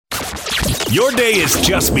Your day has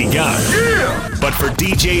just begun. Yeah! But for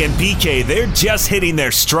DJ and PK, they're just hitting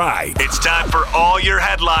their stride. It's time for all your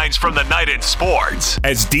headlines from the night in sports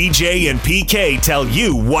as DJ and PK tell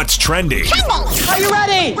you what's trending. Are you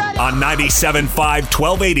ready? On 97.5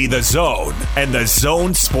 1280 The Zone and The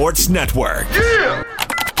Zone Sports Network. Yeah!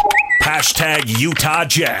 Hashtag Utah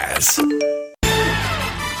Jazz.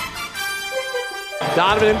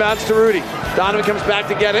 Donovan inbounds to Rudy. Donovan comes back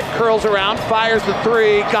to get it, curls around, fires the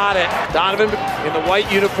three, got it. Donovan in the white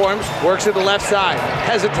uniforms, works to the left side,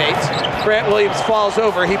 hesitates. Grant Williams falls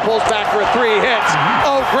over, he pulls back for a three, hits.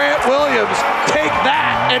 Oh, Grant Williams, take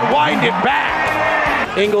that and wind it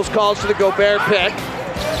back. Ingles calls to the Gobert pick.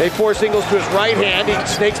 They force Ingles to his right hand. He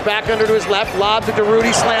snakes back under to his left, lobs it to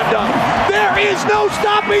Rudy, slam dunk. There is no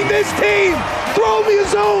stopping this team. Throw me a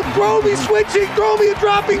zone, throw me switching, throw me a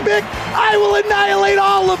dropping pick. I will annihilate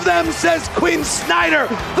all of them, says Quinn Snyder,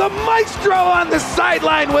 the maestro on the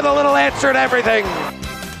sideline with a little answer to everything.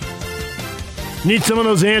 Need some of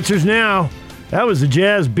those answers now. That was the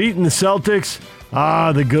Jazz beating the Celtics.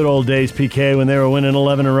 Ah, the good old days, PK, when they were winning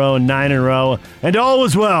 11 in a row and 9 in a row, and all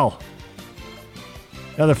was well.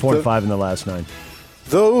 Another 4 and 5 in the last 9.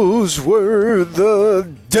 Those were the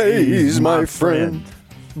days, my friend.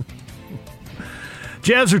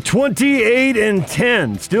 Jazz are 28 and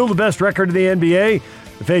 10, still the best record of the NBA.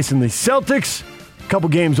 They're facing the Celtics. A couple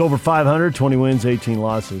games over 500, 20 wins, 18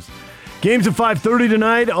 losses. Games at 5:30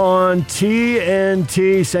 tonight on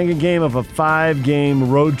TNT. Second game of a 5-game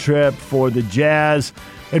road trip for the Jazz.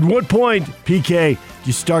 At what point, PK, do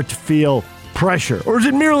you start to feel pressure? Or is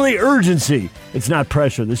it merely urgency? It's not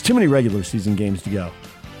pressure. There's too many regular season games to go.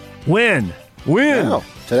 Win. Now,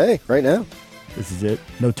 today, right now. This is it.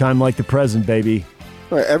 No time like the present, baby.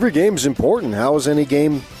 Every game is important. How is any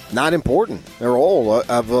game not important? They're all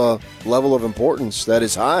have a level of importance that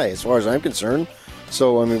is high, as far as I'm concerned.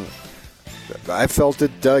 So, I mean, I felt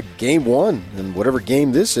it game one, and whatever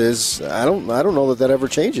game this is, I don't know that ever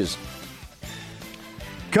changes.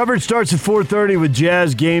 Coverage starts at 4:30 with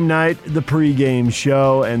Jazz Game Night, the pregame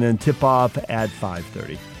show, and then tip-off at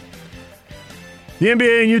 5:30. The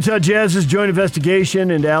NBA and Utah Jazz's joint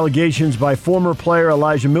investigation into allegations by former player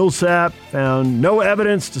Elijah Millsap found no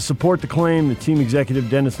evidence to support the claim that team executive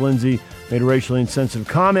Dennis Lindsey made a racially insensitive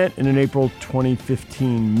comment in an April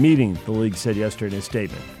 2015 meeting, the league said yesterday in a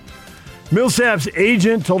statement. Millsap's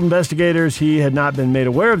agent told investigators he had not been made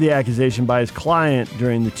aware of the accusation by his client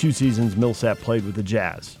during the 2 seasons Millsap played with the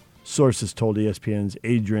Jazz. Sources told ESPN's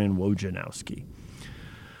Adrian Wojnarowski.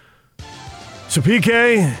 So,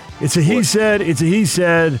 PK, it's a he said, it's a he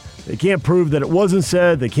said. They can't prove that it wasn't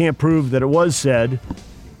said. They can't prove that it was said.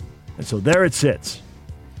 And so there it sits.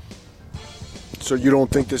 So you don't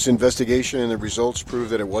think this investigation and the results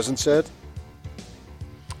prove that it wasn't said?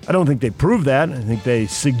 I don't think they prove that. I think they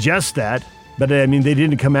suggest that. But, I mean, they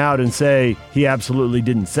didn't come out and say he absolutely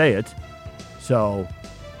didn't say it. So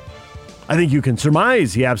I think you can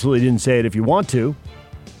surmise he absolutely didn't say it if you want to.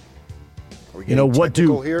 Are we getting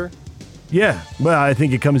technical here? Yeah. Well, I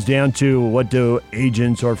think it comes down to what do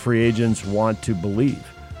agents or free agents want to believe.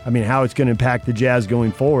 I mean, how it's going to impact the Jazz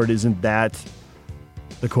going forward, isn't that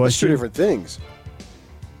the question? That's 2 different things.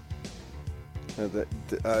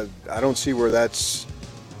 I don't see where that's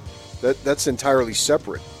entirely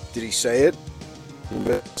separate. Did he say it? The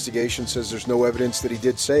investigation says there's no evidence that he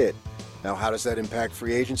did say it. Now, how does that impact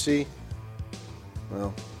free agency?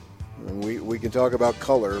 Well, we can talk about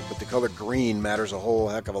color, but the color green matters a whole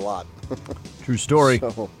heck of a lot. True story.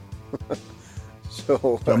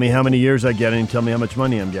 So tell me how many years I get and tell me how much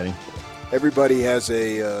money I'm getting. Everybody has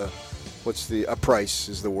a price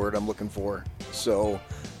is the word I'm looking for. So,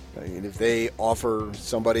 I mean, if they offer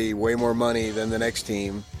somebody way more money than the next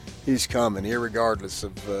team, he's coming, irregardless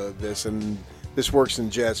of this. And this works in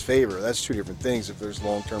Jazz favor. That's 2 different things if there's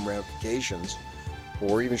long-term ramifications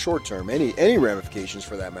or even short-term, any ramifications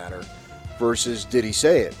for that matter, versus did he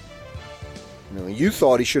say it? You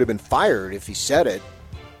thought he should have been fired if he said it.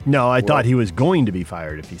 No, I thought he was going to be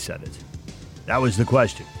fired if he said it. That was the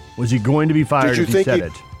question. Was he going to be fired if he said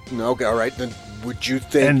it? No, okay, all right. Then would you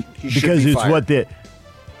think he should be fired? Because it's what the...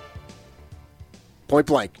 Point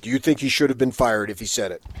blank, do you think he should have been fired if he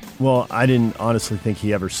said it? Well, I didn't honestly think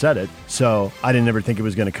he ever said it, so I didn't ever think it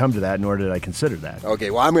was going to come to that, nor did I consider that. Okay,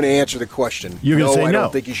 well, I'm going to answer the question. You're going to say no. I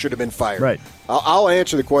don't think he should have been fired. Right. I'll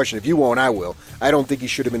answer the question. If you won't, I will. I don't think he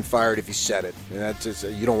should have been fired if he said it. And that's just,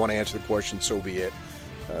 you don't want to answer the question, so be it.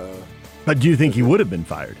 But do you think he would have been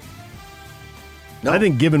fired? No. I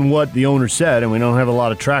think given what the owner said, and we don't have a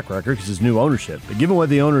lot of track record because it's new ownership, but given what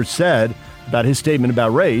the owner said about his statement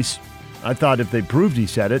about race, I thought if they proved he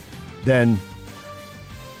said it, then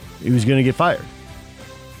he was going to get fired.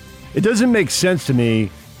 It doesn't make sense to me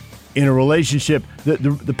in a relationship,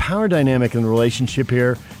 the power dynamic in the relationship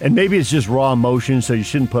here, and maybe it's just raw emotion, so you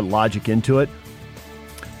shouldn't put logic into it.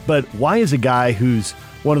 But why is a guy who's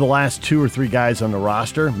one of the last 2 or 3 guys on the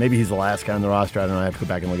roster, maybe he's the last guy on the roster, I don't know, I have to go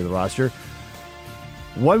back and look at the roster.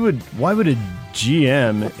 Why would a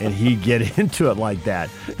GM and he get into it like that?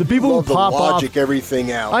 The people who pop logic off,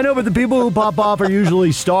 everything out. I know, but the people who pop off are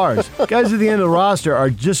usually stars. Guys at the end of the roster are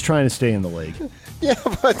just trying to stay in the league. Yeah,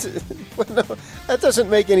 but no, that doesn't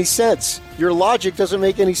make any sense. Your logic doesn't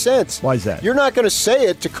make any sense. Why is that? You're not going to say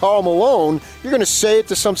it to Karl Malone. You're going to say it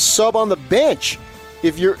to some sub on the bench.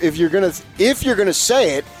 If you're going to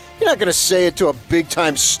say it, you're not going to say it to a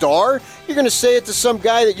big-time star. You're going to say it to some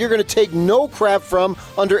guy that you're going to take no crap from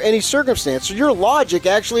under any circumstance. So your logic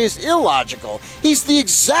actually is illogical. He's the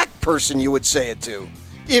exact person you would say it to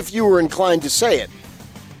if you were inclined to say it.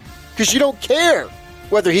 Because you don't care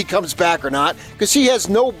whether he comes back or not, because he has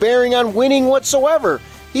no bearing on winning whatsoever.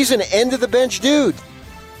 He's an end-of-the-bench dude.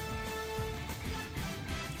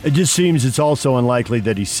 It just seems it's also unlikely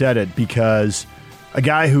that he said it because a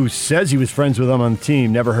guy who says he was friends with him on the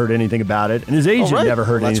team never heard anything about it, and his agent never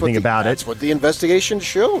heard anything about it. That's what the investigation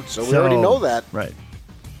showed, so we already know that. Right.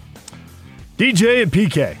 DJ and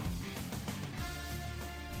PK.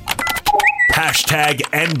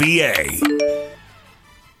 #NBA.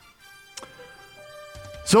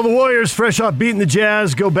 So the Warriors, fresh off beating the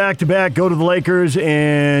Jazz, go back-to-back, go to the Lakers,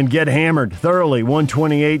 and get hammered thoroughly,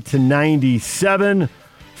 128-97.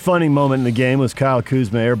 Funny moment in the game was Kyle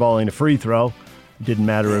Kuzma airballing a free throw. Didn't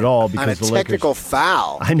matter at all because the Lakers. On a technical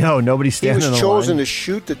foul. I know, nobody's standing on the line. He was chosen to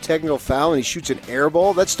shoot the technical foul, and he shoots an air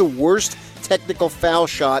ball. That's the worst technical foul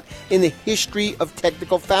shot in the history of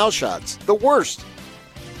technical foul shots. The worst.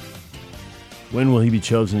 When will he be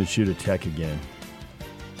chosen to shoot a tech again?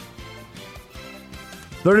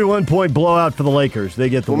 31-point blowout for the Lakers. They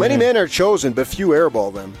get the win. Many men are chosen, but few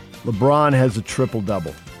airball them. LeBron has a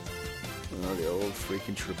triple-double. Oh, the old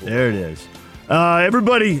freaking triple. There it is.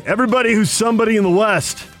 Everybody who's somebody in the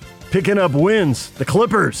West picking up wins. The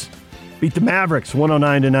Clippers beat the Mavericks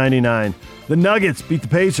 109-99. The Nuggets beat the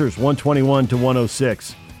Pacers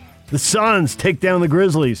 121-106. The Suns take down the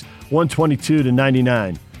Grizzlies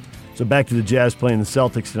 122-99. So back to the Jazz playing the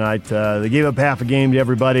Celtics tonight. They gave up half a game to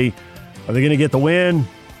everybody. Are they going to get the win,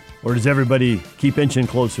 or does everybody keep inching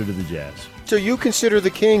closer to the Jazz? So you consider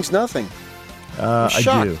the Kings nothing? I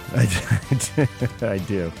do. I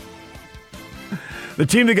do. The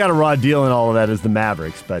team that got a raw deal in all of that is the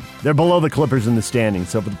Mavericks, but they're below the Clippers in the standings.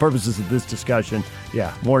 So for the purposes of this discussion,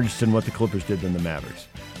 yeah, more interested in what the Clippers did than the Mavericks.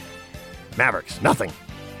 Mavericks, nothing.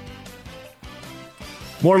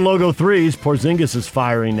 More logo threes. Porzingis is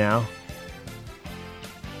firing now.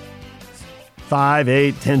 5,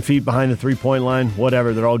 8, 10 feet behind the three-point line,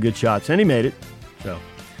 whatever. They're all good shots. And he made it. So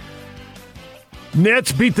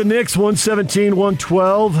Nets beat the Knicks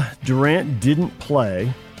 117-112. Durant didn't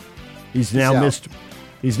play. He's now missed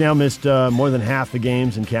more than half the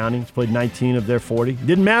games and counting. He's played 19 of their 40.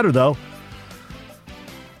 Didn't matter, though.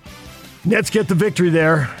 Nets get the victory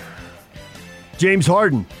there. James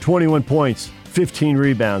Harden, 21 points, 15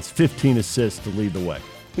 rebounds, 15 assists to lead the way.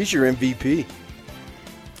 He's your MVP.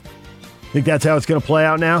 Think that's how it's going to play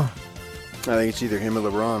out now? I think it's either him or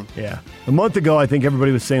LeBron. Yeah. A month ago, I think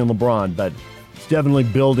everybody was saying LeBron, but it's definitely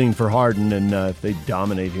building for Harden, and if they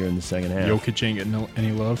dominate here in the second half. Jokic ain't getting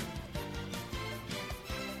any love.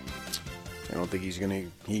 I don't think he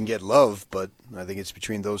can get love, but I think it's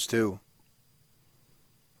between those two.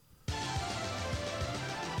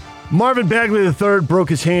 Marvin Bagley III broke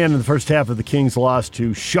his hand in the first half of the Kings' loss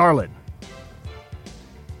to Charlotte.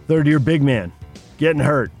 Third-year big man, getting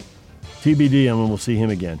hurt. TBD on when we'll see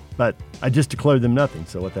him again. But I just declared them nothing,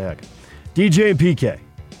 so what the heck. DJ and PK.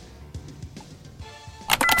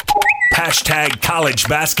 #college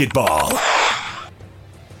basketball.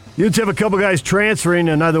 Utes have a couple guys transferring,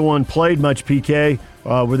 and neither one played much, PK.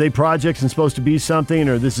 Were they projects and supposed to be something,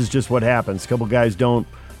 or this is just what happens? A couple guys don't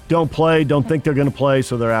play, don't think they're going to play,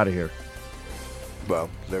 so they're out of here. Well,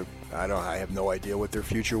 I have no idea what their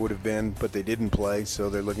future would have been, but they didn't play,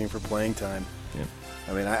 so they're looking for playing time. Yeah.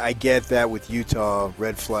 I mean, I get that with Utah,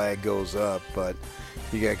 red flag goes up, but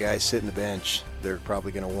you got guys sitting the bench, they're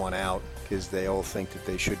probably going to want out because they all think that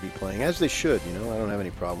they should be playing, as they should. I don't have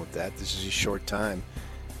any problem with that. This is a short time.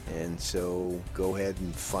 And so go ahead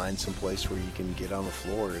and find some place where you can get on the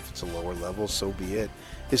floor. If it's a lower level, so be it.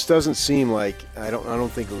 This doesn't seem like I don't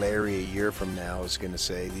think Larry a year from now is going to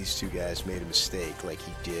say these two guys made a mistake like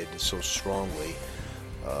he did so strongly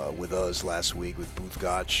with us last week with Booth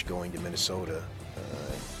Gotch going to Minnesota.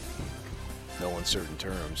 No uncertain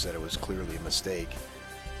terms that it was clearly a mistake.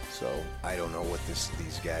 So I don't know what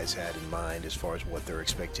these guys had in mind as far as what their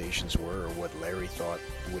expectations were or what Larry thought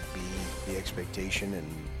would be the expectation and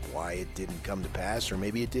why it didn't come to pass, or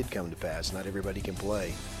maybe it did come to pass. Not everybody can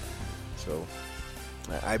play. So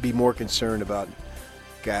I'd be more concerned about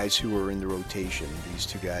guys who are in the rotation. These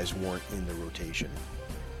two guys weren't in the rotation.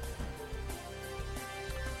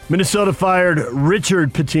 Minnesota fired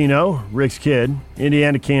Richard Pitino, Rick's kid.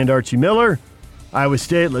 Indiana canned Archie Miller. Iowa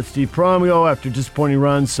State let Steve Prohm go after disappointing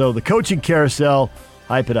runs. So the coaching carousel,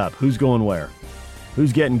 hype it up. Who's going where?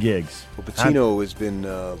 Who's getting gigs? Well, Pitino has been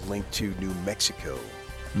linked to New Mexico.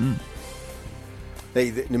 New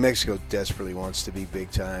Mexico desperately wants to be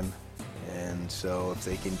big time. And so if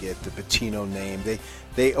they can get the Pitino name,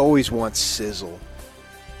 they always want sizzle.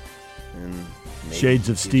 And shades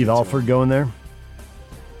of Steve Alford going there?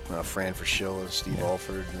 Fran Fraschilla, Steve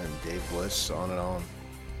Alford, and then Dave Bliss, on and on.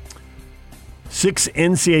 6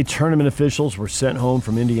 NCAA tournament officials were sent home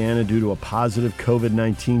from Indiana due to a positive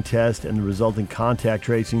COVID-19 test and the resulting contact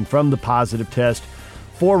tracing from the positive test.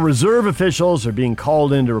 4 reserve officials are being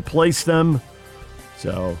called in to replace them.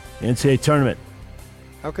 So, NCAA tournament.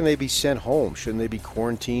 How can they be sent home? Shouldn't they be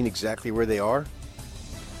quarantined exactly where they are?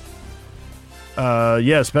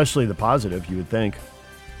 Yeah, especially the positive, you would think.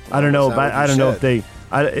 Well, I don't know. But I don't know if they.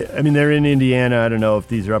 I mean, they're in Indiana. I don't know if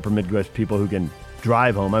these are upper Midwest people who can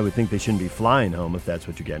drive home. I would think they shouldn't be flying home if that's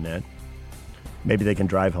what you're getting at. Maybe they can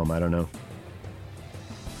drive home. I don't know.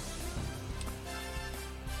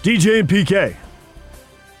 DJ and PK.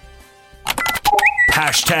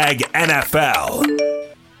 Hashtag NFL.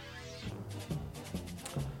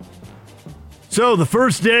 So the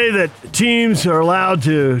first day that teams are allowed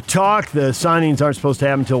to talk, the signings aren't supposed to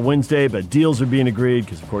happen until Wednesday, but deals are being agreed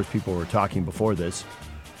because, of course, people were talking before this.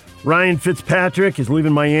 Ryan Fitzpatrick is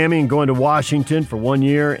leaving Miami and going to Washington for 1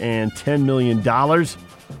 year and $10 million.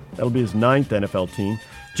 That'll be his 9th NFL team.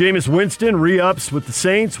 Jameis Winston re-ups with the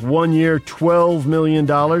Saints, 1 year, $12 million.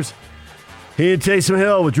 He and Taysom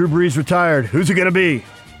Hill with Drew Brees retired. Who's it going to be?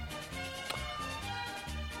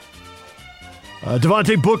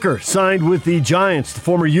 Devontae Booker signed with the Giants. The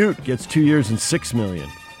former Ute gets 2 years and $6 million.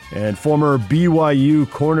 And former BYU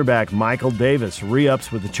cornerback Michael Davis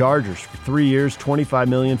re-ups with the Chargers for 3 years, $25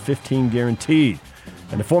 million, $15 guaranteed.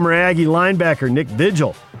 And the former Aggie linebacker Nick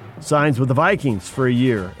Vigil signs with the Vikings for a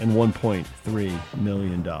year and $1.3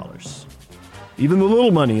 million. Even the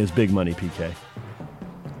little money is big money, PK.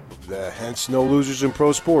 Hence no losers in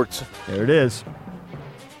pro sports. There it is.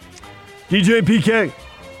 DJ PK.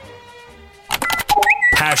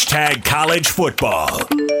 Hashtag college football.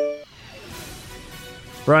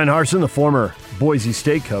 Brian Harsin, the former Boise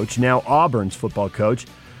State coach, now Auburn's football coach,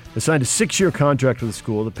 has signed a 6-year contract with the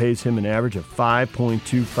school that pays him an average of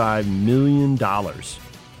 $5.25 million.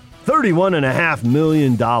 $31.5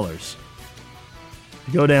 million. To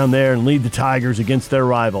go down there and lead the Tigers against their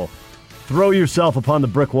rival. Throw yourself upon the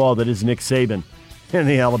brick wall that is Nick Saban and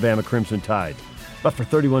the Alabama Crimson Tide. But for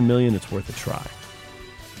 $31 million, it's worth a try.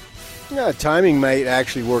 Yeah, timing might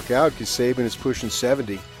actually work out because Saban is pushing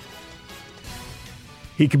 70.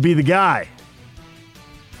 He could be the guy.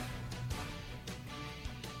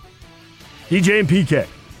 DJ and PK.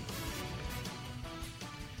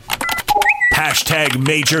 Hashtag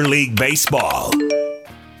Major League Baseball.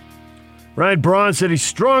 Ryan Braun said he's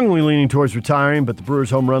strongly leaning towards retiring, but the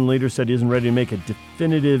Brewers' home run leader said he isn't ready to make a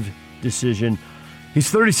definitive decision.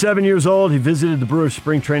 He's 37 years old. He visited the Brewers'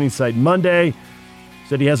 spring training site Monday.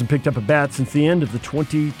 Said he hasn't picked up a bat since the end of the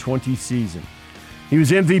 2020 season. He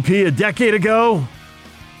was MVP a decade ago.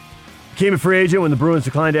 Became a free agent when the Bruins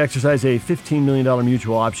declined to exercise a $15 million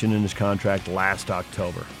mutual option in his contract last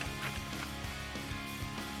October.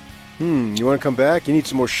 You want to come back? You need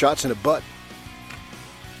some more shots in the butt.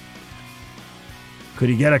 Could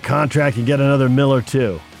he get a contract and get another mill or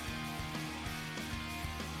two?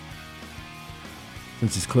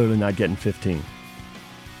 Since he's clearly not getting 15.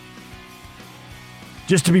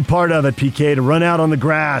 Just to be part of it, PK, to run out on the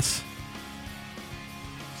grass.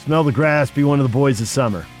 Smell the grass, be one of the boys this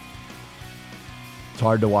summer. It's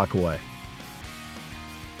hard to walk away.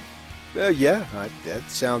 Yeah, that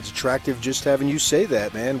sounds attractive just having you say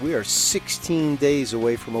that, man. We are 16 days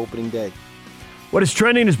away from opening day. What is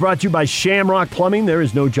trending is brought to you by Shamrock Plumbing. There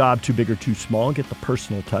is no job too big or too small. Get the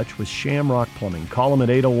personal touch with Shamrock Plumbing. Call them at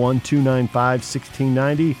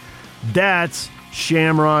 801-295-1690. That's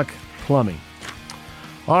Shamrock Plumbing.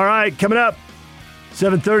 All right, coming up,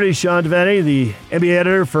 7:30, Sean Deveney, the NBA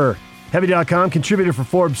editor for Heavy.com, contributor for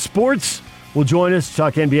Forbes Sports, will join us to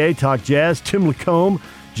talk NBA, talk Jazz. Tim Lacombe,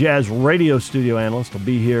 Jazz radio studio analyst, will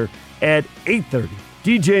be here at 8:30.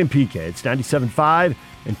 DJ and PK, it's 97.5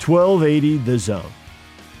 and 1280 The Zone.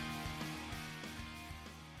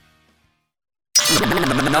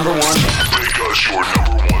 number one. Make us your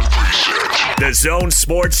number one preset. The Zone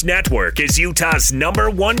Sports Network is Utah's number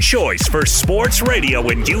one choice for sports radio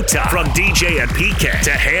in Utah. From DJ and PK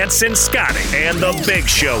to Hans and Scotty and The Big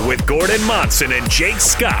Show with Gordon Monson and Jake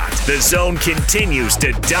Scott. The Zone continues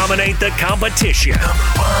to dominate the competition.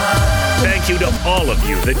 Thank you to all of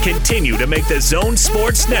you that continue to make the Zone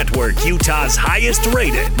Sports Network Utah's highest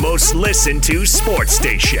rated, most listened to sports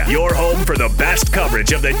station. Your home for the best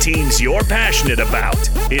coverage of the teams you're passionate about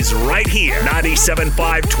is right here. 97.5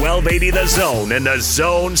 1280 The Zone and the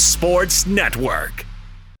Zone Sports Network.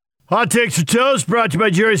 Hot Takes for Toast brought to you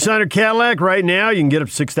by Jerry Seiner Cadillac. Right now, you can get up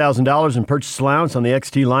to $6,000 in purchase allowance on the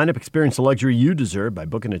XT lineup. Experience the luxury you deserve by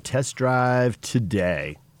booking a test drive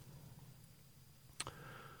today.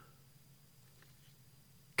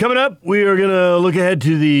 Coming up, we are going to look ahead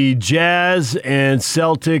to the Jazz and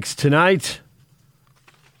Celtics tonight.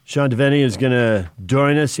 Sean Deveney is going to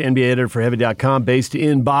join us, NBA editor for Heavy.com, based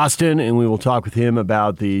in Boston, and we will talk with him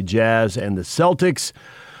about the Jazz and the Celtics.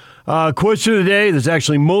 Question of the day, there's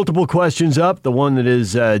actually multiple questions up. The one that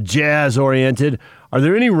is Jazz-oriented. Are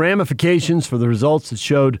there any ramifications for the results that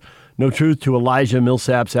showed no truth to Elijah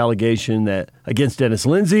Millsap's allegation that against Dennis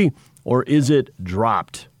Lindsey, or is it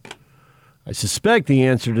dropped? I suspect the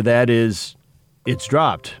answer to that is it's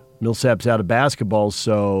dropped. Millsap's out of basketball,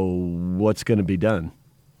 so what's going to be done?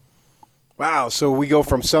 Wow, so we go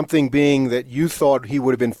from something being that you thought he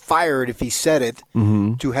would have been fired if he said it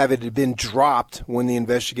to have it been dropped when the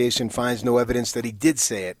investigation finds no evidence that he did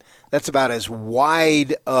say it. That's about as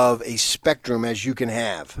wide of a spectrum as you can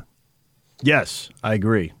have. Yes, I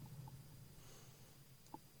agree.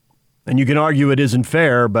 And you can argue it isn't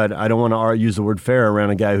fair, but I don't want to use the word fair around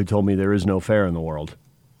a guy who told me there is no fair in the world.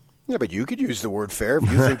 Yeah, but you could use the word fair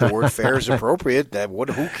if you think the word fair is appropriate.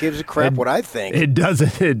 Who gives a crap what I think? It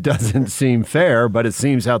doesn't seem fair, but it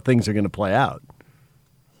seems how things are going to play out.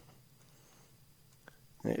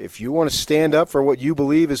 If you want to stand up for what you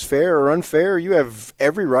believe is fair or unfair, you have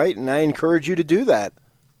every right, and I encourage you to do that.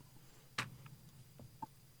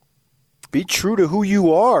 Be true to who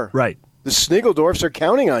you are. Right. The Snigeldorfs are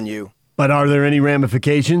counting on you. But are there any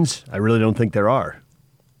ramifications? I really don't think there are.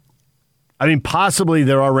 I mean, possibly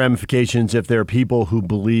there are ramifications if there are people who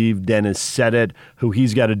believe Dennis said it, who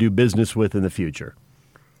he's got to do business with in the future.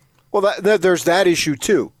 Well, there's that issue,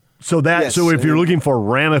 too. So if you're looking for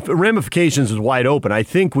ramifications is wide open. I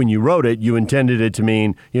think when you wrote it, you intended it to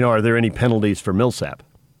mean, are there any penalties for Millsap?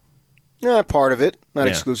 Yeah, part of it. Not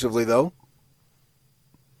exclusively, though.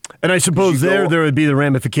 And I suppose there would be the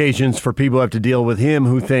ramifications for people who have to deal with him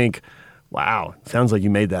who think, wow, sounds like you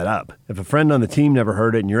made that up. If a friend on the team never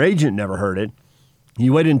heard it and your agent never heard it,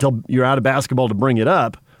 you waited until you're out of basketball to bring it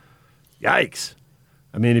up. Yikes.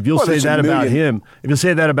 I mean, if you'll say that about him,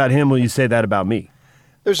 will you say that about me?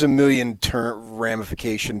 There's a million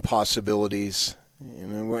ramification possibilities.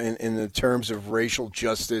 In the terms of racial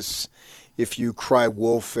justice, if you cry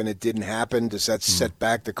wolf and it didn't happen, does that set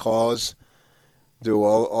back the cause? Do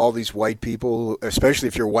all these white people, especially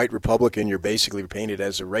if you're a white Republican, you're basically painted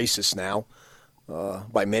as a racist now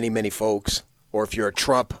by many, many folks. Or if you're a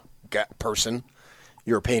Trump person,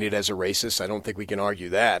 you're painted as a racist. I don't think we can argue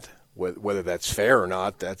that. Whether that's fair or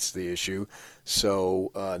not, that's the issue.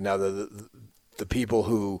 So now the people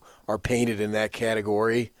who are painted in that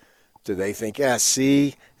category, do they think,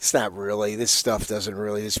 see, it's not really, this stuff doesn't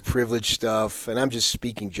really, this privilege stuff, and I'm just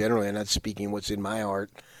speaking generally, I'm not speaking what's in my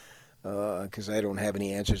heart. Because I don't have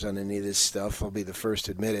any answers on any of this stuff. I'll be the first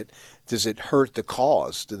to admit it. Does it hurt the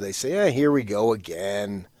cause? Do they say, here we go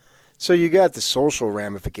again? So you got the social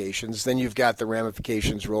ramifications. Then you've got the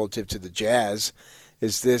ramifications relative to the Jazz.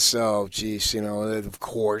 Is this, of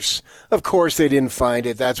course they didn't find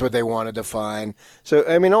it. That's what they wanted to find. So,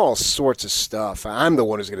 I mean, all sorts of stuff. I'm the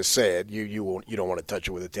one who's going to say it. You don't want to touch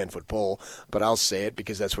it with a 10-foot pole, but I'll say it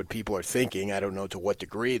because that's what people are thinking. I don't know to what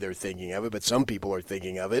degree they're thinking of it, but some people are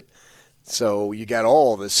thinking of it. So you got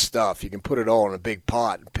all this stuff. You can put it all in a big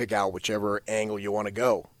pot and pick out whichever angle you want to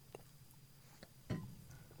go.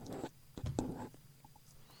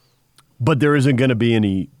 But there isn't going to be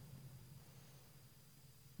any...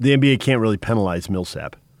 The NBA can't really penalize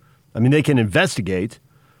Millsap. I mean, they can investigate,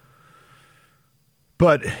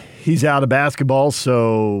 but he's out of basketball,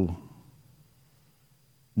 so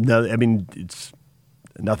no. I mean,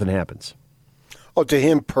 nothing happens. Oh, to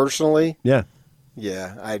him personally? Yeah.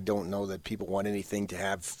 Yeah, I don't know that people want anything to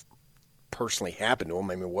have personally happen to him.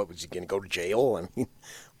 I mean, what, was he going to go to jail? I mean,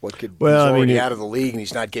 what could? He's already out of the league and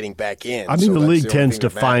he's not getting back in. I mean, the league tends to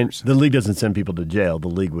fine. The league doesn't send people to jail. The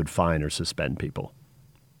league would fine or suspend people,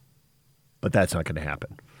 but that's not going to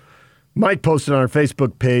happen. Mike posted on our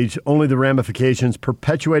Facebook page, only the ramifications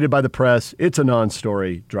perpetuated by the press. It's a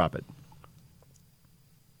non-story. Drop it.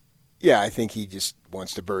 Yeah, I think he just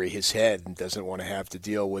wants to bury his head and doesn't want to have to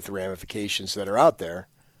deal with the ramifications that are out there.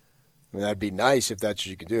 I mean, that'd be nice if that's what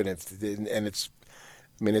you can do. And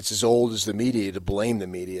it's as old as the media to blame the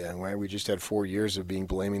media. Right? We just had 4 years of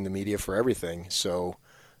blaming the media for everything. So,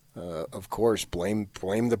 of course, blame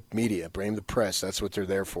the media, blame the press. That's what they're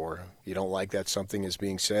there for. You don't like that something is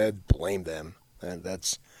being said, blame them. And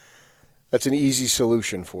that's an easy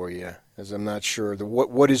solution for you, as I'm not sure.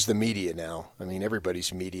 What is the media now? I mean,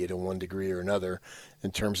 everybody's media to one degree or another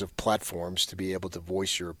in terms of platforms to be able to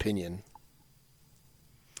voice your opinion.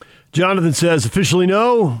 Jonathan says officially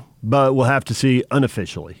no, but we'll have to see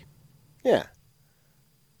unofficially. Yeah.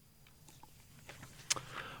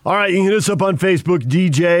 All right, you can hit us up on Facebook,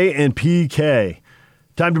 DJ and PK.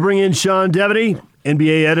 Time to bring in Sean Deveney,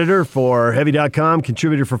 NBA editor for Heavy.com,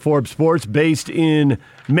 contributor for Forbes Sports, based in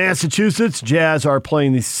Massachusetts. Jazz are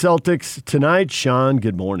playing the Celtics tonight. Sean,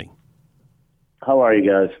 good morning. How are you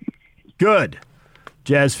guys? Good.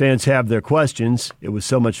 Jazz fans have their questions. It was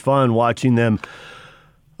so much fun watching them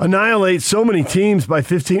annihilate so many teams by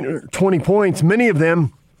 15 or 20 points, many of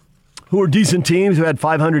them who were decent teams who had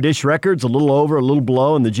 500-ish records, a little over, a little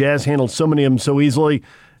below, and the Jazz handled so many of them so easily,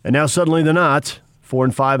 and now suddenly they're not.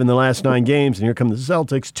 4-5 in the last 9 games, and here come the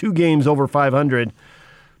Celtics, 2 games over 500.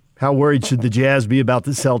 How worried should the Jazz be about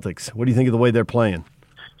the Celtics? What do you think of the way they're playing?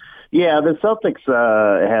 Yeah, the Celtics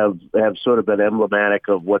have sort of been emblematic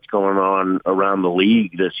of what's going on around the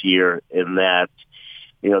league this year in that,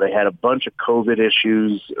 you know, they had a bunch of COVID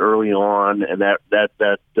issues early on, and that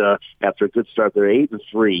after a good start, they're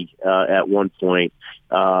 8-3 at one point,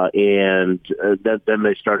 and then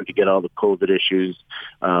they started to get all the COVID issues.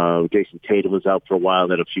 Jason Tatum was out for a while.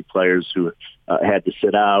 They had a few players who had to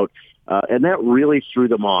sit out, and that really threw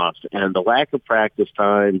them off. And the lack of practice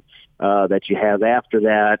time that you have after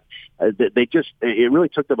that, it really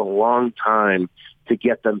took them a long time to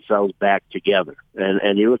get themselves back together.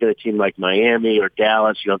 And you look at a team like Miami or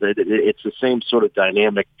Dallas, you know, it's the same sort of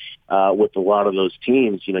dynamic with a lot of those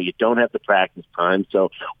teams. You know, you don't have the practice time. So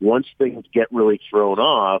once things get really thrown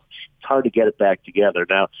off, it's hard to get it back together.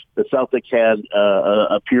 Now, the Celtics had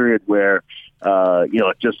a period where,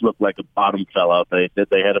 it just looked like a bottom fell out. They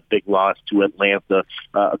had a big loss to Atlanta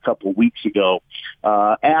a couple of weeks ago.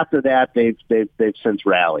 After that, they've since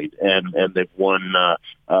rallied and they've won.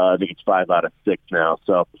 I think it's 5 out of 6 now.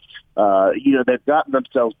 So, they've gotten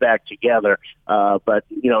themselves back together. But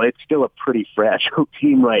it's still a pretty fragile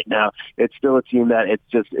team right now. It's still a team that it's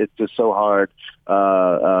just so hard.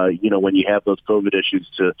 When you have those COVID issues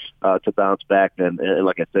to bounce back, and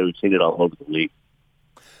like I said, we've seen it all over the league.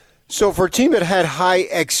 So for a team that had high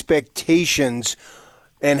expectations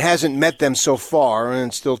and hasn't met them so far, and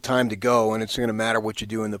it's still time to go, and it's going to matter what you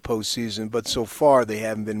do in the postseason, but so far they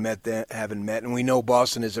haven't met, and we know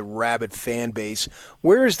Boston is a rabid fan base.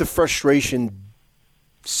 Where is the frustration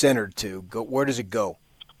centered to? Where does it go?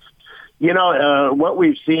 What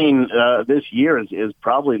we've seen this year is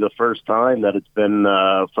probably the first time that it's been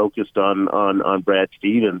focused on Brad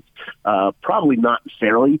Stevens. Probably not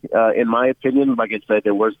fairly, in my opinion. Like I said,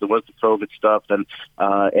 there was the COVID stuff, and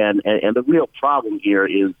the real problem here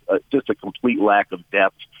is just a complete lack of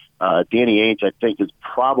depth. Danny Ainge, I think, is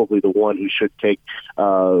probably the one who should take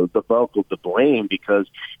the bulk of the blame because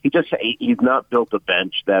he's not built a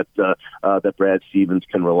bench that Brad Stevens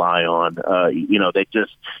can rely on.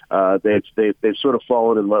 They've sort of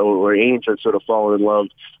fallen in love, or Ainge has sort of fallen in love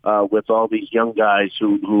with all these young guys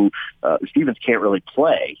who Stevens can't really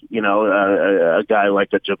play. A guy like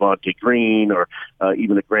a Javonte Green or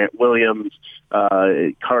even a Grant Williams,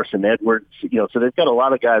 Carson Edwards. So they've got a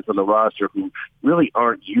lot of guys on the roster who really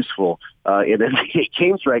aren't useful in NBA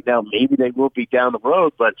games right now. Maybe they will be down the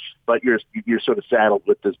road, but you're sort of saddled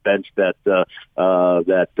with this bench that's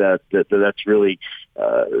really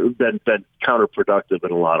been counterproductive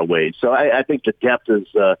in a lot of ways. So I think the depth is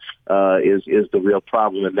the real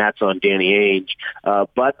problem, and that's on Danny Ainge.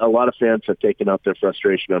 But a lot of fans have taken out their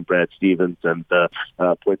frustration on Brad Stevens and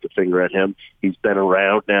point the finger at him. He's been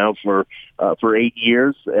around now for 8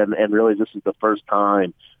 years, and really this is the first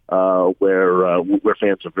time where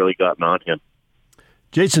fans have really gotten on him.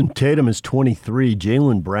 Jason Tatum is 23.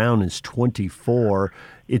 Jaylen Brown is 24.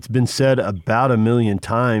 It's been said about 1 million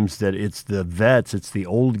times that it's the vets, it's the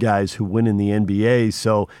old guys who win in the NBA.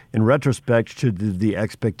 So in retrospect, should the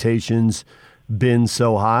expectations been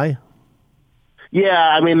so high? Yeah,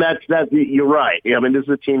 I mean that's you're right. I mean, this is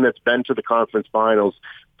a team that's been to the conference finals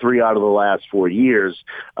 3 out of the last 4 years,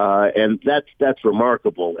 and that's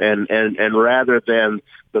remarkable. And rather than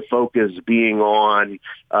the focus being on,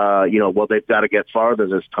 well, they've got to get farther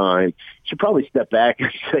this time, you should probably step back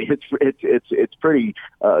and say it's pretty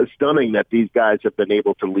stunning that these guys have been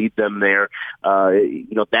able to lead them there,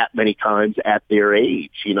 that many times at their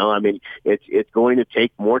age. I mean, it's going to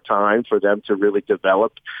take more time for them to really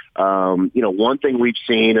develop. One thing we've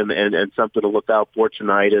seen and something to look out for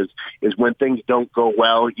tonight is when things don't go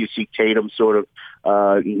well, you see Tatum sort of,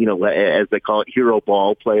 as they call it, hero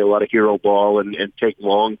ball, play a lot of hero ball and take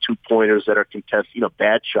long 2-pointers that are contested,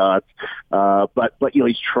 bad shots. But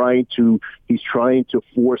he's trying to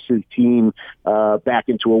force his team back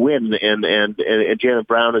into a win, and Jaylen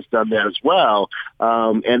Brown has done that as well.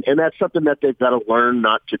 And that's something that they've got to learn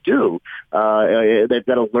not to do. They've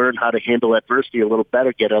got to learn how to handle adversity a little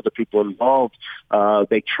better, get other people involved.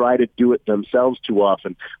 They try to do it themselves too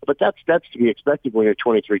often, but that's to be expected when you're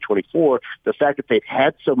 23, 24. The fact that they've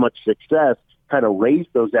had so much success kind of raised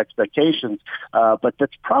those expectations, but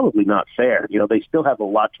that's probably not fair. They still have a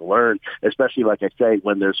lot to learn, especially, like I say,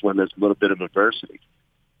 when there's a little bit of adversity.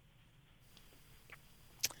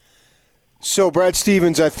 So, Brad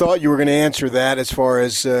Stevens, I thought you were going to answer that as far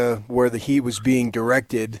as where the Heat was being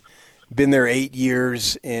directed. Been there 8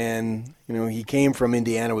 years, and he came from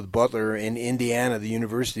Indiana with Butler. In Indiana, the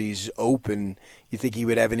university's open. You think he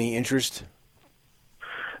would have any interest?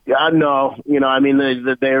 Yeah, no. I mean,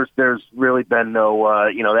 there's really been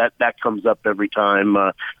no. That comes up every time.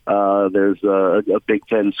 There's a Big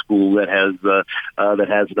Ten school that has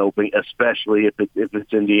an opening, especially if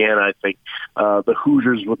it's Indiana. I think the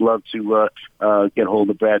Hoosiers would love to get hold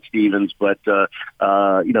of Brad Stevens, but Danny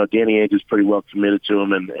Ainge is pretty well committed to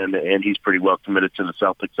him, and he's pretty well committed to the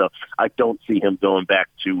Celtics. So I don't see him going back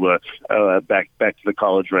to the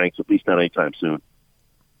college ranks, at least not anytime soon.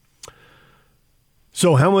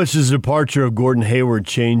 So how much does the departure of Gordon Hayward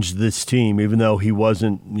change this team, even though he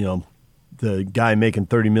wasn't, the guy making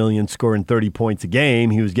 $30 million, scoring 30 points a game?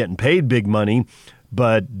 He was getting paid big money,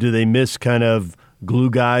 but do they miss kind of glue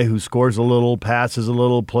guy who scores a little, passes a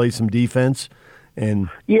little, plays some defense? And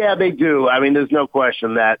yeah, they do. I mean, there's no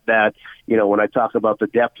question that when I talk about the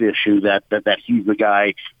depth issue, that he's the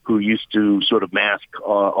guy who used to sort of mask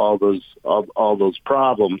all those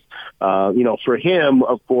problems. For him,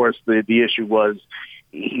 of course, the issue was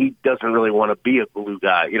he doesn't really want to be a glue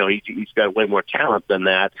guy. He's got way more talent than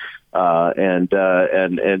that, and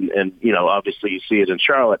obviously you see it in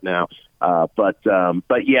Charlotte now. But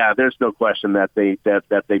yeah, there's no question that they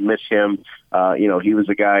miss him. He was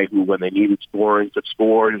a guy who, when they needed scoring, could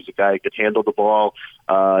score. He was a guy who could handle the ball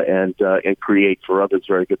and create for others.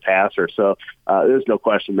 Very good passer. So there's no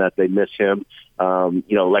question that they miss him.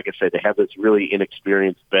 Like I said, they have this really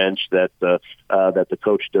inexperienced bench that the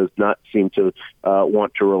coach does not seem to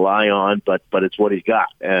want to rely on, but it's what he's got,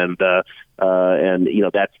 and that's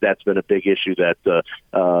been a big issue that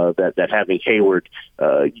having Hayward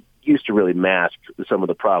used to really mask some of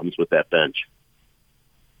the problems with that bench.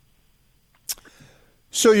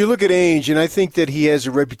 So you look at Ainge, and I think that he has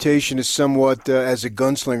a reputation as somewhat as a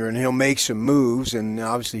gunslinger, and he'll make some moves, and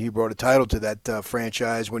obviously he brought a title to that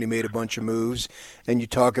franchise when he made a bunch of moves, and you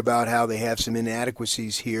talk about how they have some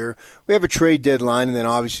inadequacies here. We have a trade deadline, and then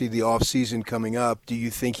obviously the offseason coming up. Do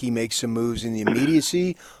you think he makes some moves in the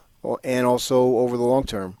immediacy and also over the long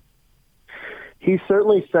term? He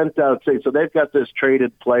certainly sent out. So they've got this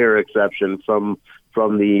traded player exception from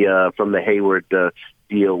the Hayward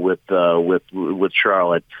deal with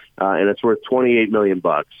Charlotte, and it's worth $28 million.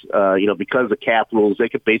 Because of cap rules, they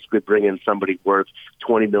could basically bring in somebody worth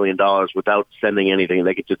 $20 million without sending anything.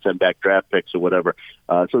 They could just send back draft picks or whatever.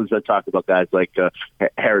 So there's talk about guys like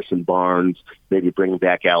Harrison Barnes, maybe bringing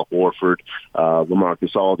back Al Horford,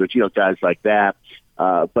 LaMarcus Aldridge, guys like that.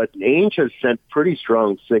 But Ainge has sent pretty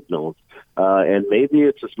strong signals. And maybe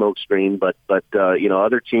it's a smokescreen, but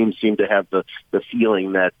other teams seem to have the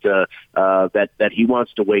feeling that he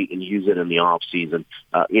wants to wait and use it in the off season.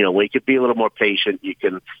 We could be a little more patient. You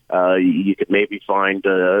could maybe find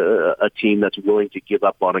a team that's willing to give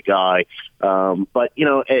up on a guy. But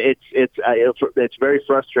it's very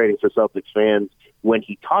frustrating for Celtics fans when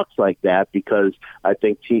he talks like that, because I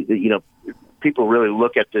think people really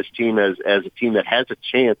look at this team as a team that has a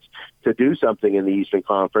chance to do something in the Eastern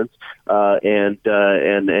Conference, and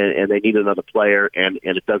they need another player, and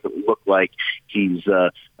it doesn't look like he's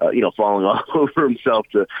falling all over himself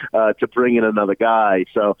to bring in another guy.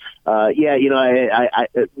 So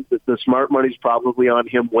the smart money's probably on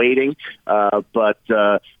him waiting, but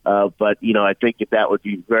I think that would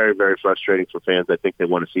be very, very frustrating for fans. I think they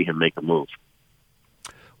want to see him make a move.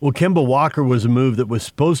 Well, Kemba Walker was a move that was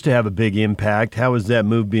supposed to have a big impact. How is that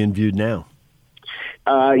move being viewed now?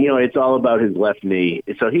 It's all about his left knee.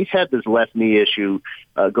 So he's had this left knee issue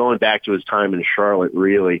going back to his time in Charlotte,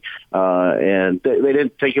 really. And they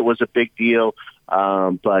didn't think it was a big deal.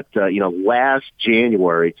 But last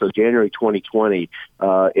January, so January 2020,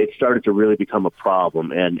 it started to really become a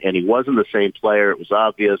problem. And he wasn't the same player. It was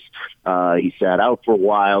obvious. He sat out for a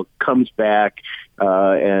while, comes back,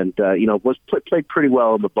 played pretty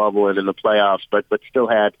well in the bubble and in the playoffs, but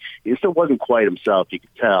he still wasn't quite himself, you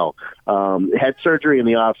could tell. Had surgery in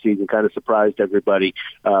the offseason, kind of surprised everybody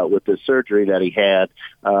with the surgery that he had.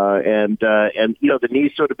 The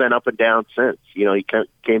knee's sort of been up and down since. He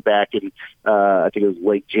came back in, I think it was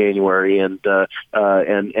late January, and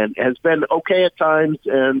has been okay at times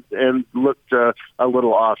and looked a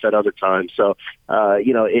little off at other times. So,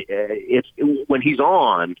 it's when he's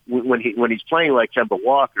on, when he's playing like Kemba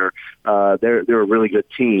Walker, they're a really good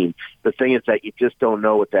team. The thing is that you just don't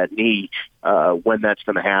know with that knee when that's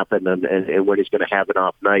going to happen and when he's going to have an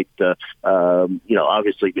off night.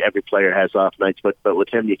 Obviously every player has off nights, but with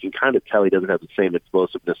him you can kind of tell he doesn't have the same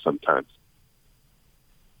explosiveness sometimes.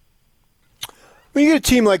 When you get a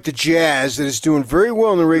team like the Jazz that is doing very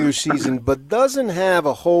well in the regular season but doesn't have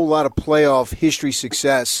a whole lot of playoff history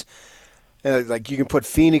success, like you can put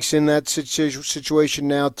Phoenix in that situation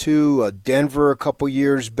now too, Denver a couple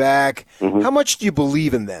years back. Mm-hmm. How much do you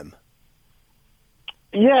believe in them?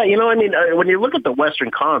 Yeah, when you look at the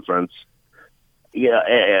Western Conference,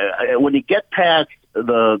 when you get past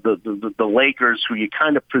the Lakers, who you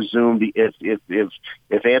kind of presume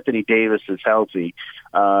if Anthony Davis is healthy,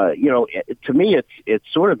 to me it's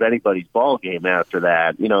sort of anybody's ball game after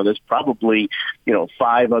that. There's probably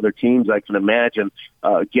 5 other teams I can imagine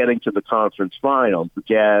getting to the conference finals. The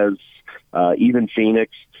Jazz, even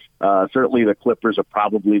Phoenix. Certainly the Clippers are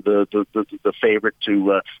probably the favorite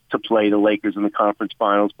to play the Lakers in the conference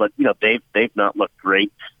finals, but they've not looked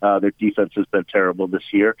great. Their defense has been terrible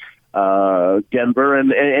this year. Denver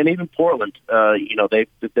and even Portland,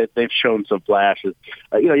 they've shown some flashes.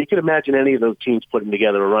 You can imagine any of those teams putting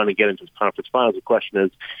together a run and getting to the conference finals. The question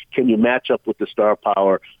is, can you match up with the star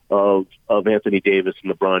power of Anthony Davis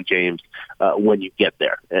and LeBron James when you get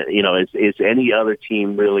there? Is any other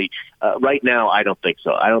team really right now? I don't think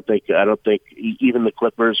so. I don't think even the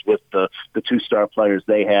Clippers with the 2 star players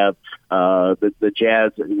they have, the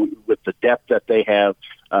Jazz with the depth that they have,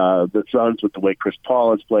 the Suns with the way Chris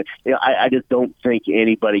Paul has played. I just don't think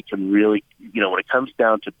anybody can really, when it comes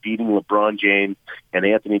down to beating LeBron James and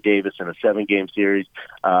Anthony Davis in a 7-game series,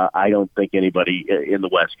 I don't think anybody in the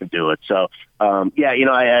West can do it. So,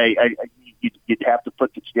 you'd have to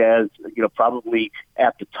put the Jazz, probably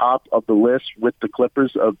at the top of the list with the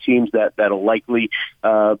Clippers of teams that'll likely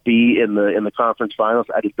be in the conference finals.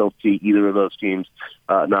 I just don't see either of those teams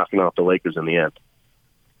knocking off the Lakers in the end.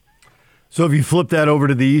 So if you flip that over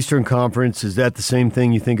to the Eastern Conference, is that the same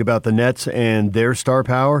thing you think about the Nets and their star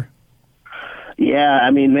power? Yeah,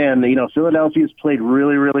 Philadelphia's played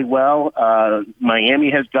really, really well.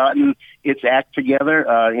 Miami has gotten its act together.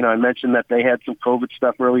 I mentioned that they had some COVID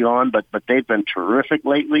stuff early on, but they've been terrific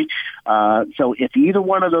lately. So if either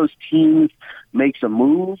one of those teams makes a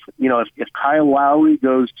move, if Kyle Lowry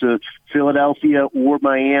goes to Philadelphia or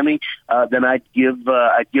Miami, then I'd give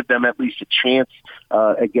them at least a chance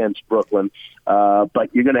against Brooklyn. But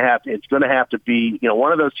it's going to have to be,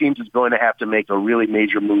 one of those teams is going to have to make a really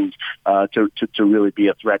major move to really be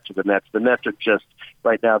a threat to the Nets. The Nets are just,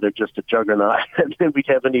 right now, they're just a juggernaut. And we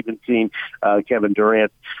haven't even seen Kevin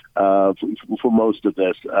Durant for most of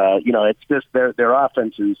this. It's just their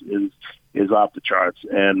offense is off the charts,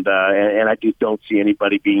 and I just don't see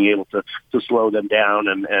anybody being able to slow them down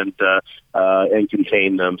and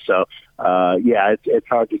contain them. So it's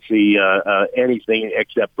hard to see anything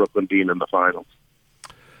except Brooklyn being in the finals.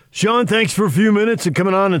 Sean, thanks for a few minutes and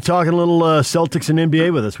coming on and talking a little Celtics and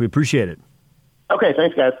NBA with us. We appreciate it. Okay,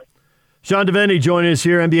 thanks, guys. Sean Deveney joining us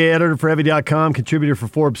here, NBA editor for Heavy.com, contributor for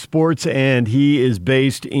Forbes Sports, and he is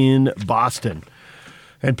based in Boston.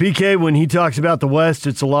 And PK, when he talks about the West,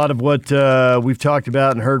 it's a lot of what we've talked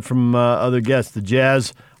about and heard from other guests. The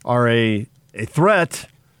Jazz are a threat,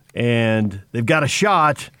 and they've got a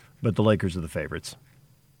shot, but the Lakers are the favorites.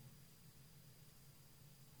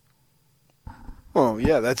 Well,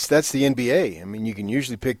 yeah, that's the NBA. I mean, you can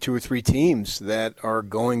usually pick 2 or 3 teams that are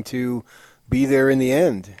going to be there in the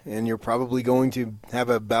end, and you're probably going to have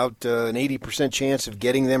about an 80% chance of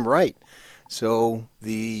getting them right. So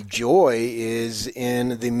the joy is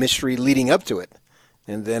in the mystery leading up to it.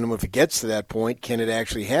 And then if it gets to that point, can it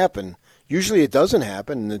actually happen? Usually it doesn't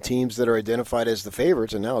happen, and the teams that are identified as the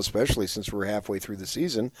favorites, and now especially since we're halfway through the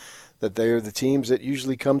season, that they're the teams that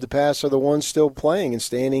usually come to pass are the ones still playing and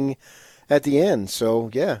standing at the end. So,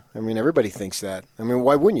 yeah, I mean, everybody thinks that. I mean,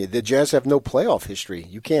 why wouldn't you? The Jazz have no playoff history.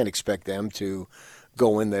 You can't expect them to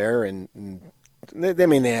go in there and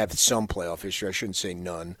they have some playoff history. I shouldn't say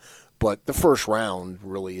none. But the first round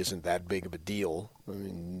really isn't that big of a deal. I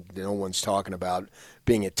mean, no one's talking about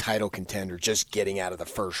being a title contender, just getting out of the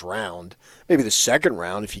first round. Maybe the second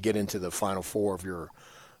round if you get into the Final Four of your,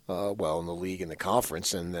 in the league and the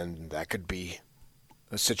conference, and then that could be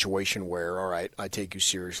a situation where, all right, I take you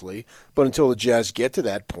seriously. But until the Jazz get to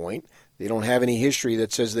that point, they don't have any history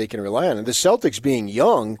that says they can rely on it. The Celtics being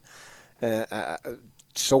young,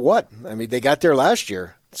 so what? I mean, they got there last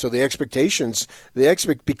year. So the expectations,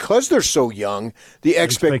 because they're so young, the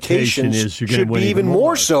expectations should be even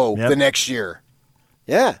more so the next year.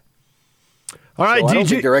 Yeah. All right, so DJ. I don't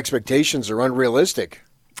think their expectations are unrealistic.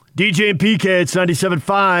 DJ and PK, it's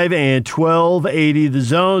 97.5 and 1280 The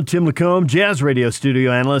Zone. Tim Lacombe, Jazz Radio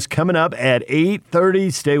studio analyst, coming up at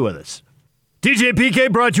 8:30. Stay with us. DJ and PK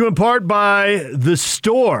brought to you in part by The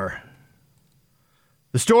Store.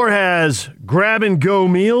 The Store has grab-and-go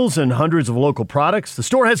meals and hundreds of local products. The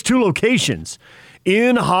Store has 2 locations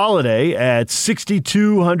in Holiday at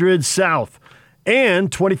 6200 South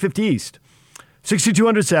and 2050 East.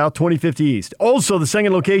 6200 South, 2050 East. Also, the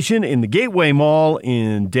second location in the Gateway Mall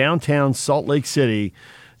in downtown Salt Lake City.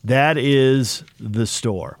 That is The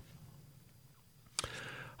Store.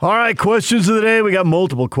 All right, questions of the day. We got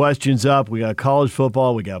multiple questions up. We got college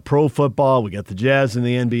football. We got pro football. We got the Jazz and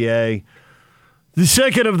the NBA. The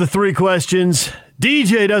second of the 3 questions,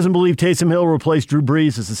 DJ doesn't believe Taysom Hill will replace Drew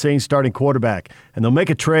Brees as the Saints starting quarterback, and they'll make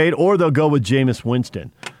a trade or they'll go with Jameis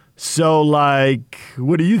Winston. So,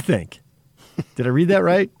 what do you think? Did I read that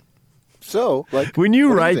right? So, when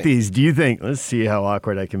you write these, do you think, let's see how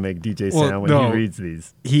awkward I can make DJ sound when he reads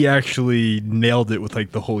these. He actually nailed it with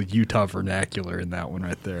the whole Utah vernacular in that one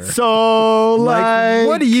right there. So,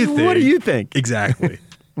 what do you think? What do you think? Exactly.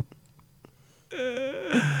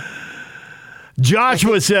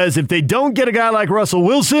 Joshua says, if they don't get a guy like Russell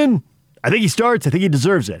Wilson, I think he starts. I think he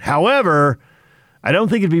deserves it. However, I don't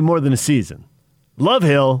think it'd be more than a season. Love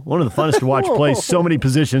Hill, one of the funnest to watch play so many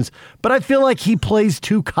positions, but I feel like he plays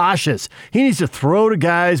too cautious. He needs to throw to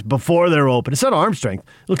guys before they're open. It's not arm strength.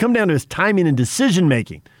 It'll come down to his timing and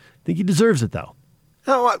decision-making. I think he deserves it, though.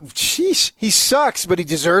 Oh, jeez. He sucks, but he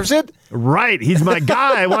deserves it? Right. He's my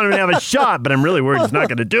guy. I want him to have a shot, but I'm really worried he's not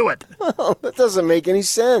going to do it. That doesn't make any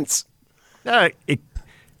sense. It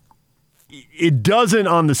doesn't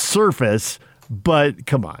on the surface, but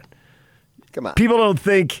come on. People don't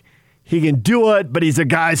think he can do it, but he's a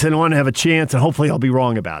guy so I want to have a chance, and hopefully I'll be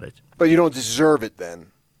wrong about it. But you don't deserve it then.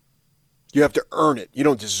 You have to earn it. You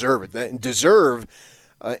don't deserve it.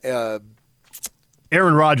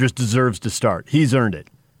 Aaron Rodgers deserves to start. He's earned it.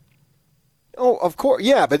 Oh, of course.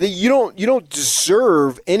 Yeah, but you don't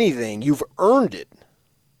deserve anything. You've earned it.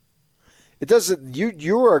 It doesn't.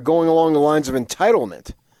 You are going along the lines of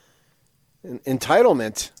entitlement.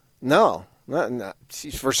 Entitlement? No, not.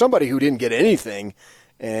 For somebody who didn't get anything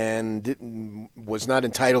and was not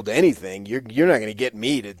entitled to anything, you're not going to get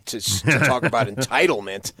me to talk about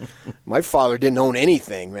entitlement. My father didn't own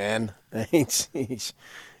anything, man.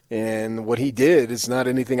 And what he did is not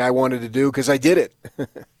anything I wanted to do because I did it.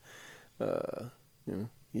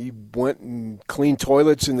 He went and cleaned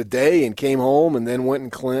toilets in the day and came home and then went and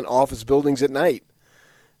cleaned office buildings at night.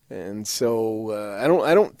 And so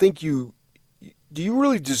I don't think do you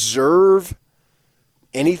really deserve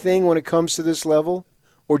anything when it comes to this level,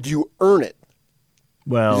 or do you earn it?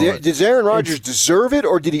 Well, does Aaron Rodgers deserve it,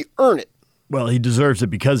 or did he earn it? Well, he deserves it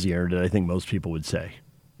because he earned it, I think most people would say.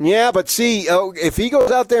 Yeah, but see, if he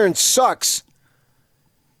goes out there and sucks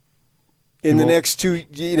in the next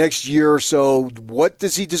year or so, what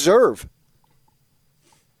does he deserve?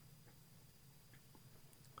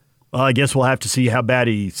 Well, I guess we'll have to see how bad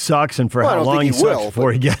he sucks and for how long he sucks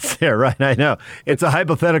before he gets there, right? I know. It's a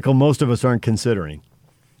hypothetical most of us aren't considering.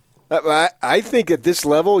 I think at this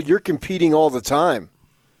level, you're competing all the time.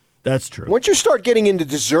 That's true. Once you start getting into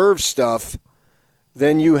deserve stuff,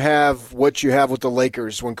 then you have what you have with the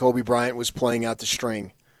Lakers when Kobe Bryant was playing out the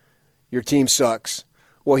string. Your team sucks.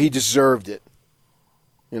 Well, he deserved it.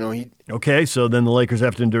 Okay, so then the Lakers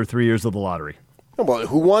have to endure 3 years of the lottery. Well,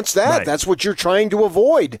 who wants that? Right. That's what you're trying to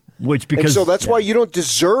avoid. So that's why you don't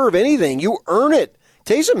deserve anything. You earn it.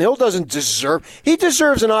 Taysom Hill doesn't deserve. He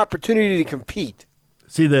deserves an opportunity to compete.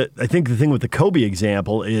 See, I think the thing with the Kobe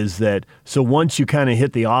example is that so once you kind of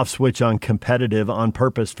hit the off switch on competitive on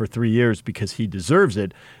purpose for 3 years because he deserves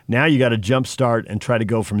it, now you got to jump start and try to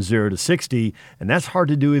go from 0 to 60, and that's hard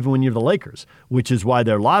to do even when you're the Lakers, which is why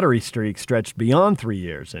their lottery streak stretched beyond 3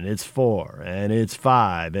 years, and it's 4, and it's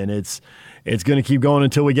 5, and it's going to keep going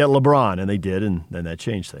until we get LeBron, and they did, and then that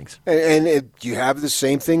changed things. And you have the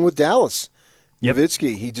same thing with Dallas. Yep.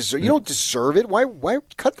 Nowitzki, you don't deserve it. Why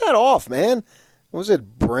cut that off, man? Was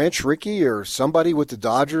it Branch Rickey or somebody with the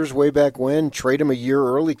Dodgers way back when? Trade him a year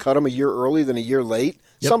early, cut him a year early than a year late?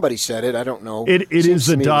 Yep. Somebody said it. I don't know. It is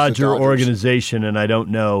the Dodger organization, and I don't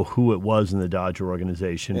know who it was in the Dodger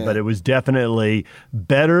organization, but it was definitely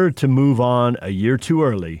better to move on a year too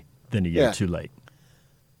early than a year too late.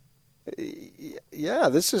 Yeah,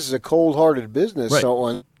 this is a cold-hearted business. Right.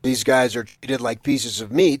 So these guys are treated like pieces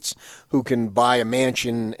of meats who can buy a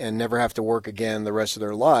mansion and never have to work again the rest of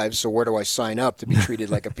their lives. So where do I sign up to be treated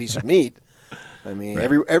like a piece of meat? I mean,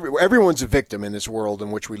 everyone's a victim in this world in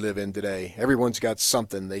which we live in today. Everyone's got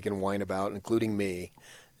something they can whine about, including me.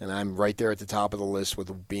 And I'm right there at the top of the list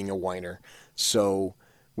with being a whiner. So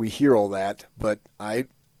we hear all that. But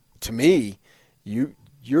to me,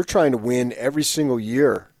 you're trying to win every single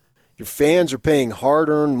year. Your fans are paying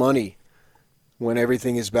hard-earned money when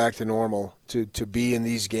everything is back to normal to be in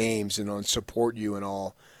these games and support you and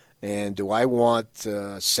all. And do I want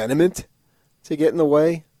sentiment to get in the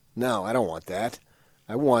way? No, I don't want that.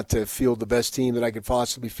 I want to field the best team that I could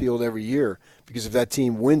possibly field every year, because if that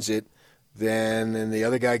team wins it, and the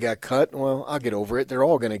other guy got cut, well, I'll get over it. They're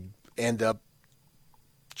all going to end up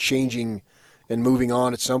changing and moving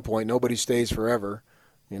on at some point. Nobody stays forever,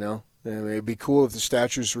 you know. I mean, it'd be cool if the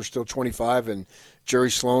statues were still 25 and Jerry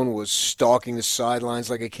Sloan was stalking the sidelines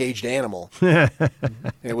like a caged animal.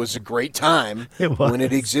 It was a great time when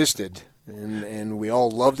it existed, and we all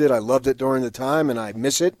loved it. I loved it during the time, and I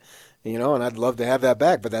miss it, you know, and I'd love to have that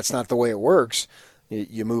back, but that's not the way it works.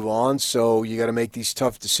 You move on, so you got to make these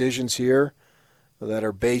tough decisions here that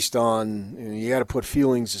are based on, you got to put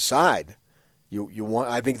feelings aside.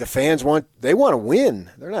 I think the fans want to win.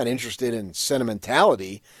 They're not interested in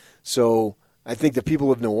sentimentality. So I think the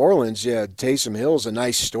people of New Orleans, Taysom Hill's a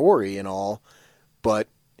nice story and all, but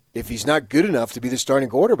if he's not good enough to be the starting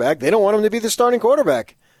quarterback, they don't want him to be the starting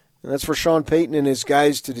quarterback. And that's for Sean Payton and his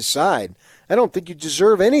guys to decide. I don't think you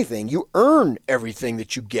deserve anything. You earn everything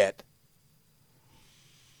that you get.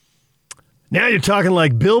 Now you're talking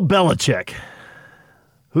like Bill Belichick.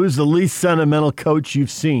 Who's the least sentimental coach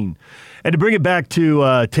you've seen? And to bring it back to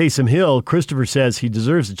Taysom Hill, Christopher says he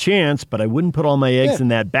deserves a chance, but I wouldn't put all my eggs in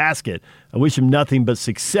that basket. I wish him nothing but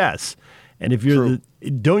success. And if you're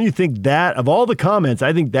don't you think that, of all the comments,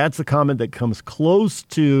 I think that's the comment that comes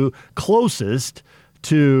closest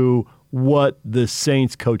to what the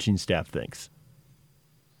Saints coaching staff thinks?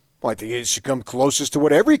 Well, I think it should come closest to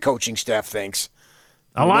what every coaching staff thinks.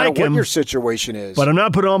 I like him. What your situation is. But I'm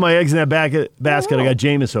not putting all my eggs in that basket. I got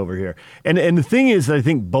Jameis over here. And the thing is, I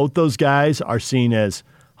think both those guys are seen as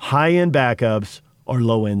high-end backups or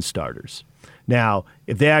low-end starters. Now,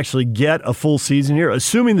 if they actually get a full season here,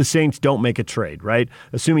 assuming the Saints don't make a trade, right?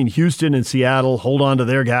 Assuming Houston and Seattle hold on to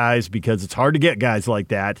their guys because it's hard to get guys like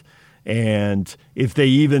that. And if they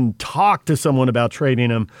even talk to someone about trading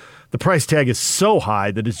them, the price tag is so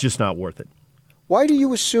high that it's just not worth it. Why do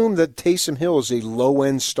you assume that Taysom Hill is a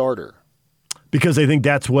low-end starter? Because I think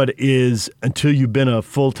that's what is, until you've been a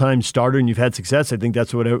full-time starter and you've had success, I think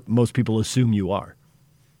that's what most people assume you are.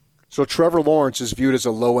 So Trevor Lawrence is viewed as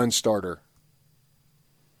a low-end starter?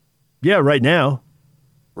 Yeah, right now.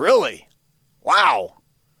 Really? Wow.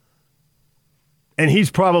 And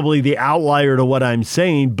he's probably the outlier to what I'm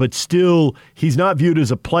saying, but still, he's not viewed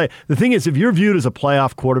as a play. The thing is, if you're viewed as a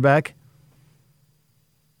playoff quarterback,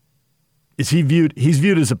 he's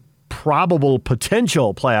viewed as a probable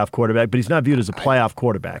potential playoff quarterback, but he's not viewed as a playoff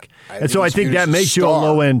quarterback. And so I think that makes you a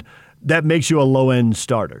low end. That makes you a low end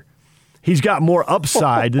starter. He's got more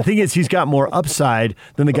upside. The thing is, he's got more upside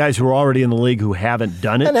than the guys who are already in the league who haven't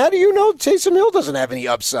done it. And how do you know Taysom Hill doesn't have any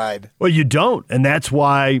upside? Well, you don't, and that's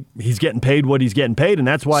why he's getting paid what he's getting paid, and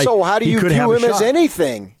that's why. So how do you view him as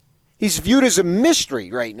anything? He's viewed as a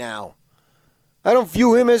mystery right now. I don't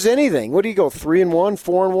view him as anything. What do you go, 3-1,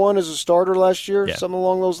 4-1 as a starter last year? Yeah. Something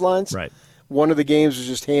along those lines? Right. One of the games was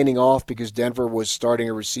just handing off because Denver was starting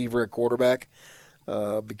a receiver at quarterback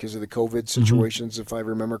because of the COVID situations, if I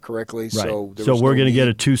remember correctly. Right. So we're going to get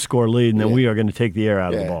a 2-score lead, and then we are going to take the air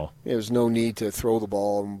out of the ball. There's no need to throw the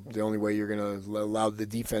ball. The only way you're going to allow the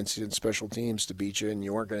defense and special teams to beat you, and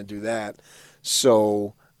you aren't going to do that.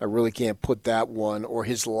 So I really can't put that one or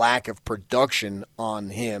his lack of production on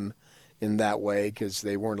him in that way because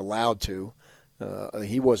they weren't allowed to.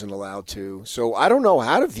 He wasn't allowed to. So I don't know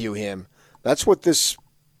how to view him. That's what this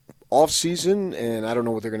offseason, and I don't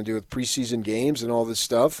know what they're going to do with preseason games and all this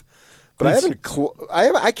stuff. But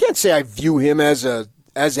I can't say I view him as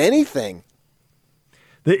anything.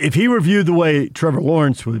 If he were viewed the way Trevor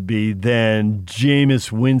Lawrence would be, then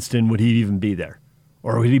Jameis Winston, would he even be there?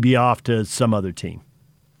 Or would he be off to some other team?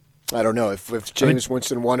 I don't know. If Jameis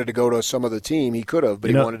Winston wanted to go to some other team, he could have,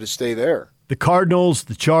 but he wanted to stay there. The Cardinals,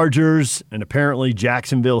 the Chargers, and apparently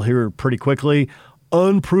Jacksonville here pretty quickly,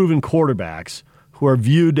 unproven quarterbacks who are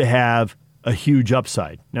viewed to have a huge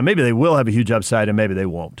upside. Now, maybe they will have a huge upside and maybe they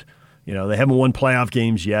won't. They haven't won playoff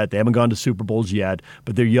games yet. They haven't gone to Super Bowls yet,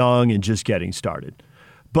 but they're young and just getting started.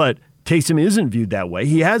 But Taysom isn't viewed that way.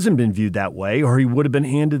 He hasn't been viewed that way, or he would have been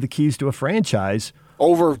handed the keys to a franchise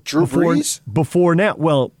over Drew Brees? Before now.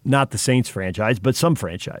 Well, not the Saints franchise, but some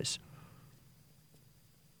franchise.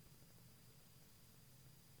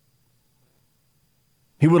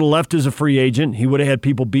 He would have left as a free agent. He would have had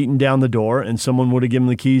people beating down the door, and someone would have given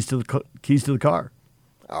him the keys to the car.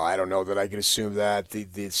 Oh, I don't know that I can assume that.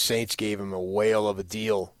 The Saints gave him a whale of a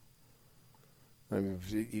deal. I mean,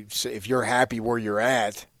 if you're happy where you're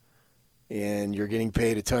at and you're getting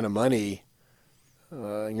paid a ton of money,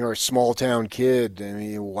 and you're a small-town kid, I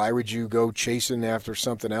mean, why would you go chasing after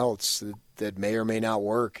something else that may or may not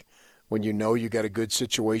work when you know you got a good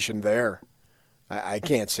situation there? I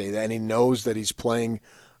can't say that. And he knows that he's playing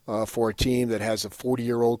for a team that has a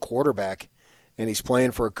 40-year-old quarterback, and he's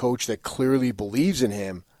playing for a coach that clearly believes in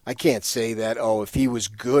him. I can't say that, if he was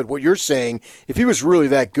good. What you're saying, if he was really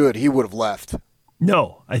that good, he would have left.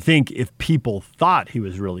 No, I think if people thought he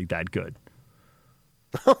was really that good.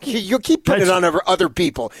 You keep putting it on other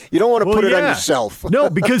people. You don't want to put it on yourself. No,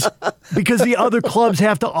 because the other clubs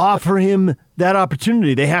have to offer him that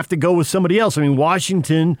opportunity. They have to go with somebody else. I mean,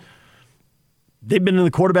 Washington, they've been in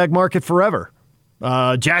the quarterback market forever.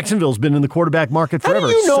 Jacksonville's been in the quarterback market forever.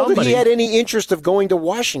 How do you know that he had any interest of going to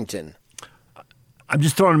Washington? I'm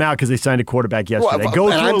just throwing them out because they signed a quarterback yesterday.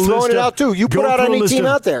 Well, I'm throwing it out too. You put out any team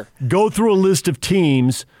out there. Go through a list of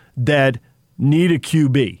teams that need a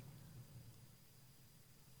QB.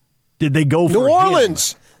 Did they go for New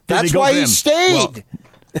Orleans? That's why he stayed.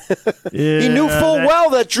 He knew full well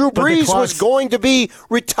that Drew Brees was going to be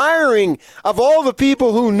retiring. Of all the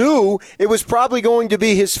people who knew, it was probably going to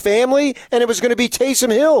be his family, and it was going to be Taysom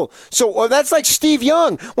Hill. So that's like Steve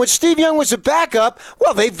Young. When Steve Young was a backup,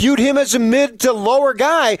 well, they viewed him as a mid to lower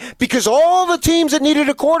guy because all the teams that needed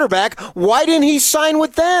a quarterback, why didn't he sign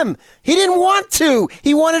with them? He didn't want to.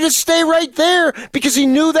 He wanted to stay right there because he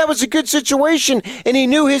knew that was a good situation, and he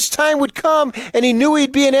knew his time would come, and he knew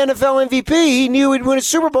he'd be an NFL MVP. He knew he'd win a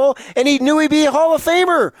Super Bowl, and he knew he'd be a Hall of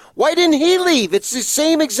Famer. Why didn't he leave? It's the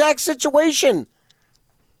same exact situation.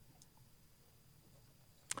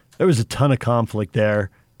 There was a ton of conflict there,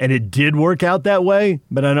 and it did work out that way,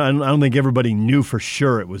 but I don't think everybody knew for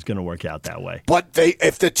sure it was going to work out that way. But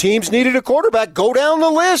if the teams needed a quarterback, go down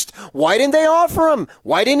the list. Why didn't they offer him?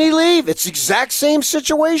 Why didn't he leave? It's the exact same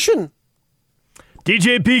situation.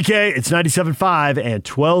 DJ PK, it's 97.5 and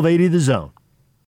 1280 The Zone.